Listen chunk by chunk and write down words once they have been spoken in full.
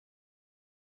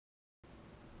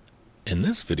In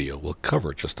this video, we'll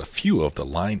cover just a few of the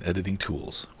line editing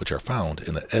tools, which are found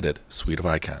in the Edit suite of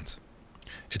icons.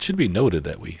 It should be noted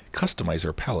that we customize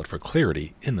our palette for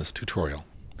clarity in this tutorial.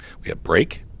 We have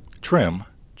Break, Trim,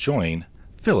 Join,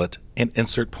 Fillet, and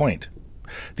Insert Point.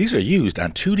 These are used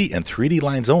on 2D and 3D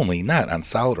lines only, not on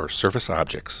solid or surface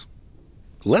objects.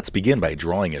 Let's begin by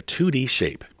drawing a 2D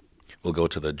shape. We'll go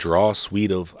to the Draw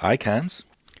suite of icons,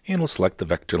 and we'll select the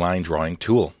Vector Line Drawing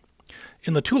tool.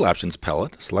 In the Tool Options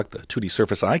palette, select the 2D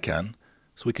surface icon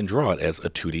so we can draw it as a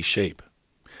 2D shape.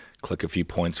 Click a few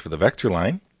points for the vector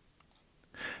line.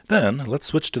 Then let's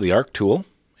switch to the Arc tool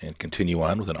and continue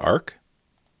on with an arc.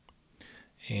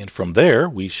 And from there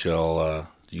we shall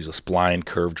use a spline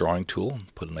curve drawing tool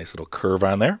and put a nice little curve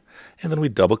on there. And then we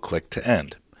double click to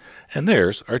end. And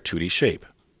there's our 2D shape.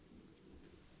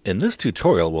 In this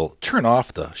tutorial, we'll turn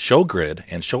off the Show Grid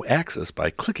and Show Axis by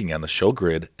clicking on the Show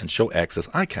Grid and Show Axis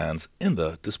icons in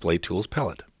the Display Tools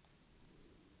palette.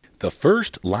 The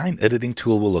first line editing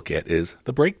tool we'll look at is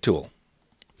the Break tool.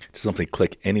 Just simply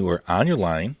click anywhere on your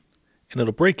line and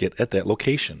it'll break it at that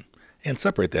location and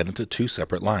separate that into two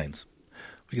separate lines.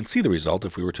 We can see the result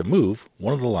if we were to move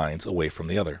one of the lines away from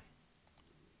the other.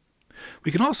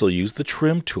 We can also use the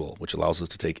Trim tool, which allows us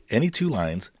to take any two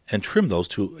lines and trim those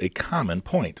to a common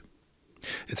point.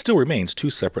 It still remains two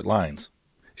separate lines.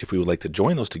 If we would like to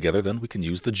join those together, then we can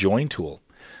use the Join tool.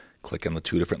 Click on the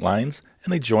two different lines,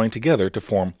 and they join together to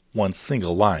form one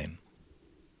single line.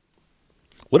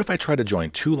 What if I try to join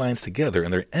two lines together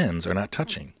and their ends are not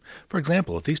touching? For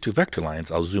example, if these two vector lines,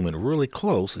 I'll zoom in really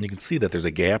close, and you can see that there's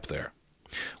a gap there.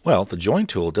 Well, the Join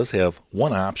tool does have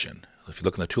one option. If you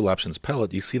look in the Tool Options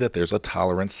palette, you see that there's a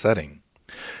tolerance setting.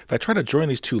 If I try to join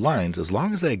these two lines, as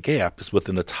long as that gap is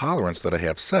within the tolerance that I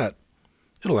have set,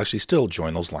 it'll actually still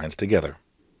join those lines together.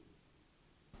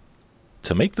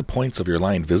 To make the points of your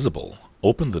line visible,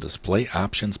 open the Display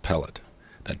Options palette,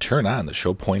 then turn on the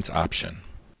Show Points option.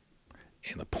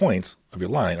 And the points of your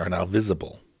line are now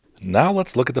visible. Now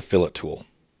let's look at the Fillet tool.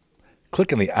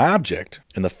 Click on the object,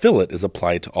 and the fillet is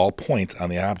applied to all points on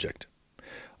the object.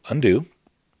 Undo.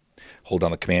 Hold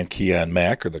down the Command key on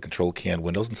Mac or the Control key on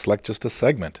Windows and select just a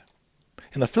segment.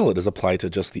 And the fillet is applied to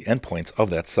just the endpoints of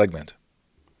that segment.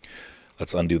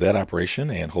 Let's undo that operation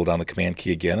and hold down the Command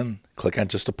key again and click on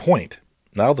just a point.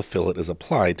 Now the fillet is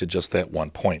applied to just that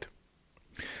one point.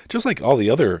 Just like all the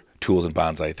other tools in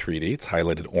Bonsai 3D, it's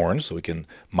highlighted orange so we can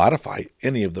modify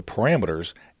any of the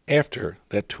parameters after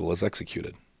that tool is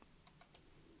executed.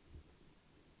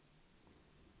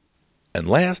 And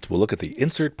last, we'll look at the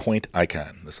Insert Point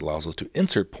icon. This allows us to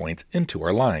insert points into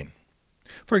our line.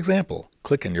 For example,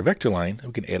 click on your vector line and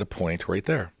we can add a point right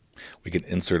there. We can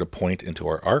insert a point into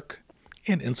our arc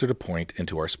and insert a point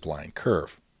into our spline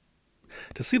curve.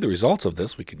 To see the results of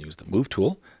this, we can use the Move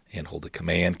tool and hold the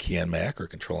Command key on Mac or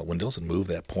Control on Windows and move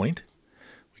that point.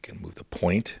 We can move the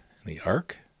point in the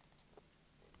arc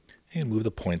and move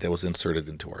the point that was inserted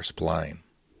into our spline.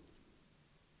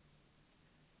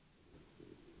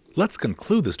 Let's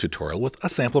conclude this tutorial with a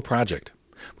sample project.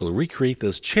 We'll recreate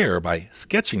this chair by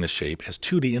sketching the shape as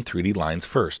 2D and 3D lines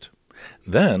first.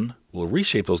 Then we'll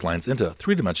reshape those lines into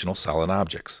three-dimensional solid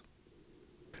objects.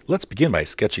 Let's begin by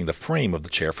sketching the frame of the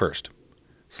chair first.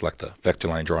 Select the Vector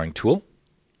Line Drawing tool.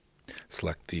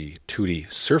 Select the 2D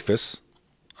surface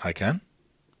icon.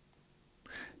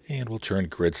 And we'll turn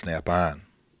Grid Snap on.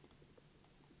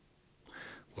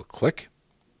 We'll click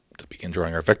to begin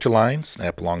drawing our vector line,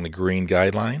 snap along the green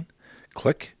guideline,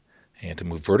 click, and to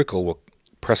move vertical, we'll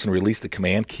press and release the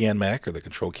Command key on Mac or the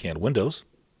Control key on Windows.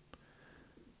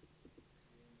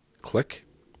 Click.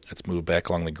 Let's move back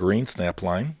along the green snap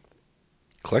line.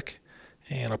 Click,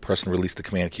 and I'll press and release the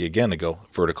Command key again to go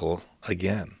vertical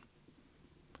again.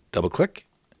 Double click,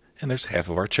 and there's half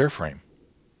of our chair frame.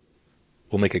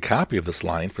 We'll make a copy of this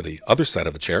line for the other side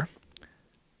of the chair.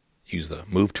 Use the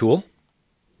Move tool.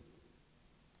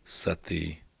 Set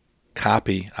the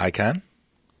copy icon,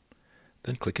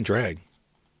 then click and drag.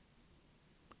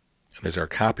 And there's our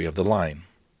copy of the line.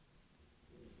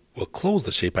 We'll close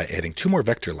the shape by adding two more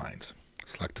vector lines.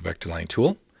 Select the Vector Line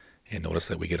tool, and notice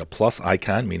that we get a plus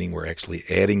icon, meaning we're actually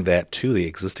adding that to the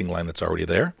existing line that's already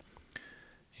there.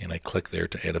 And I click there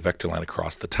to add a vector line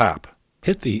across the top.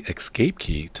 Hit the Escape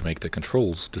key to make the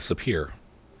controls disappear.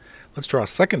 Let's draw a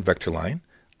second vector line.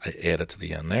 I add it to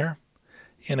the end there.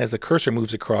 And as the cursor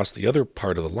moves across the other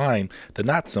part of the line, the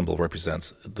knot symbol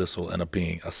represents this will end up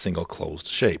being a single closed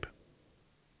shape.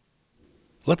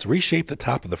 Let's reshape the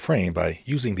top of the frame by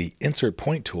using the Insert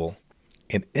Point tool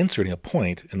and inserting a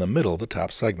point in the middle of the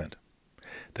top segment.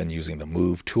 Then using the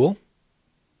Move tool,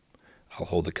 I'll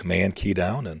hold the Command key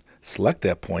down and select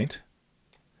that point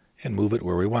and move it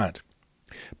where we want.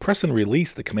 Press and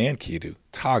release the Command key to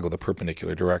toggle the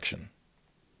perpendicular direction.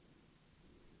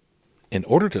 In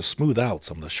order to smooth out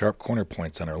some of the sharp corner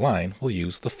points on our line, we'll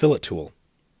use the Fillet tool.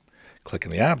 Click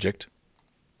on the object,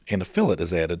 and a fillet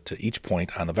is added to each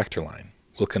point on the vector line.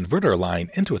 We'll convert our line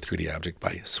into a 3D object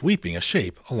by sweeping a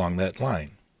shape along that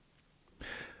line.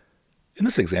 In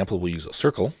this example, we'll use a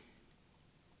circle,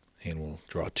 and we'll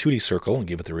draw a 2D circle and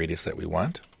give it the radius that we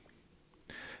want.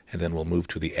 And then we'll move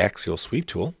to the axial sweep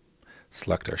tool,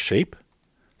 select our shape,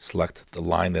 select the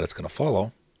line that it's going to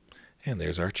follow, and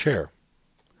there's our chair.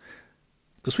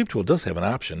 The sweep tool does have an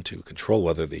option to control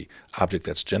whether the object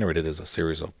that's generated is a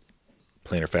series of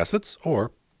planar facets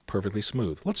or perfectly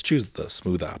smooth. Let's choose the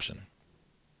smooth option.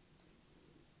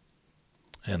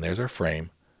 And there's our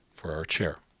frame for our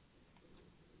chair.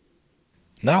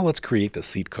 Now let's create the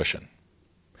seat cushion.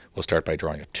 We'll start by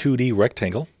drawing a 2D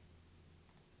rectangle.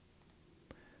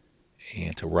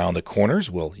 And to round the corners,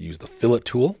 we'll use the Fillet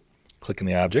tool. Click on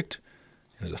the object,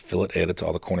 and there's a fillet added to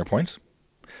all the corner points.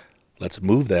 Let's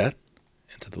move that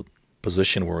into the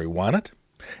position where we want it.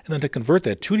 And then to convert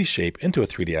that 2D shape into a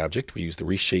 3D object, we use the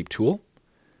Reshape tool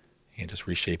and just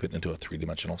reshape it into a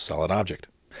three-dimensional solid object.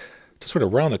 To sort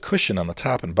of round the cushion on the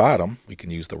top and bottom, we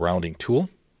can use the rounding tool.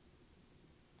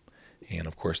 And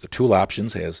of course, the tool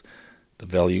options has the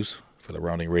values for the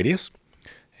rounding radius.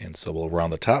 And so we'll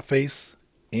round the top face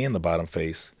and the bottom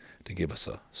face to give us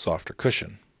a softer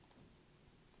cushion.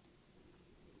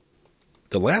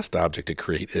 The last object to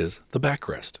create is the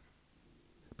backrest.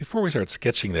 Before we start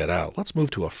sketching that out, let's move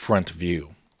to a front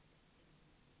view.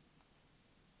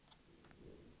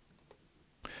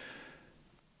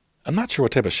 I'm not sure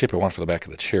what type of shape I want for the back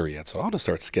of the chair yet, so I'll just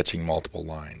start sketching multiple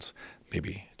lines.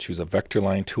 Maybe choose a vector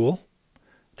line tool,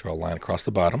 draw a line across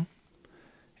the bottom,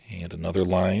 and another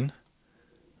line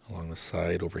along the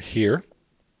side over here.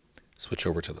 Switch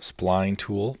over to the spline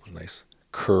tool, put a nice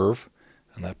curve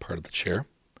on that part of the chair.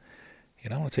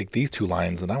 And I want to take these two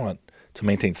lines and I want to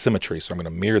maintain symmetry, so I'm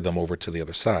going to mirror them over to the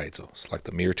other side. So select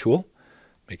the mirror tool,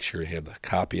 make sure you have the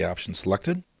copy option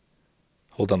selected.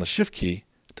 Hold down the shift key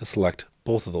to select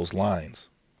both of those lines.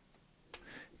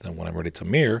 Then when I'm ready to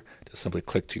mirror, just simply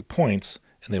click 2 points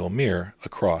and they will mirror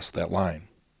across that line.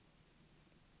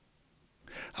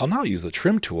 I'll now use the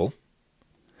trim tool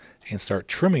and start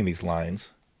trimming these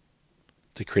lines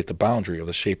to create the boundary of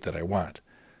the shape that I want.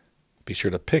 Be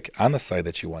sure to pick on the side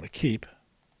that you want to keep.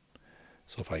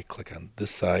 So if I click on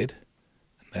this side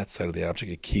and that side of the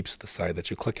object, it keeps the side that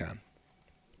you click on.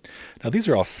 Now these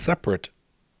are all separate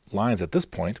lines at this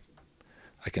point.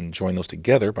 I can join those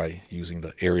together by using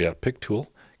the area pick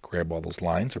tool, grab all those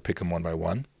lines or pick them one by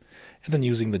one. And then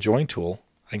using the join tool,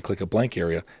 I can click a blank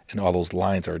area and all those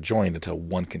lines are joined into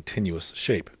one continuous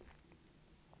shape.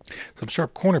 Some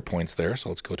sharp corner points there, so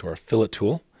let's go to our Fillet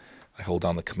tool. I hold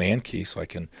down the Command key so I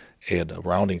can add a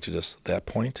rounding to just that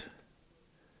point,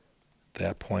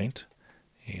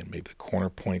 and maybe the corner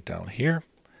point down here,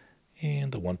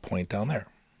 and the one point down there.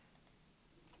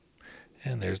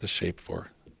 And there's the shape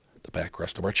for the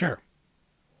backrest of our chair.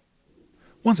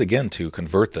 Once again, to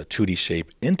convert the 2D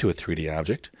shape into a 3D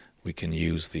object, we can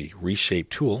use the Reshape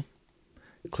tool.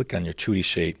 Click on your 2D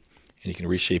shape, and you can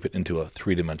reshape it into a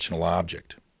three-dimensional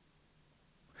object.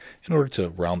 In order to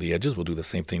round the edges, we'll do the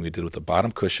same thing we did with the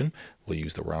bottom cushion. We'll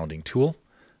use the rounding tool.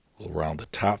 We'll round the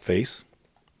top face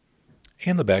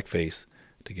and the back face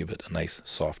to give it a nice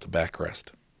soft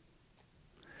backrest.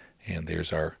 And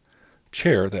there's our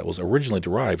chair that was originally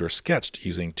derived or sketched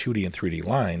using 2D and 3D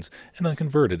lines and then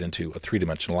converted into a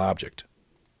three-dimensional object.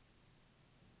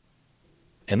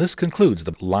 And this concludes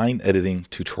the line editing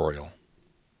tutorial.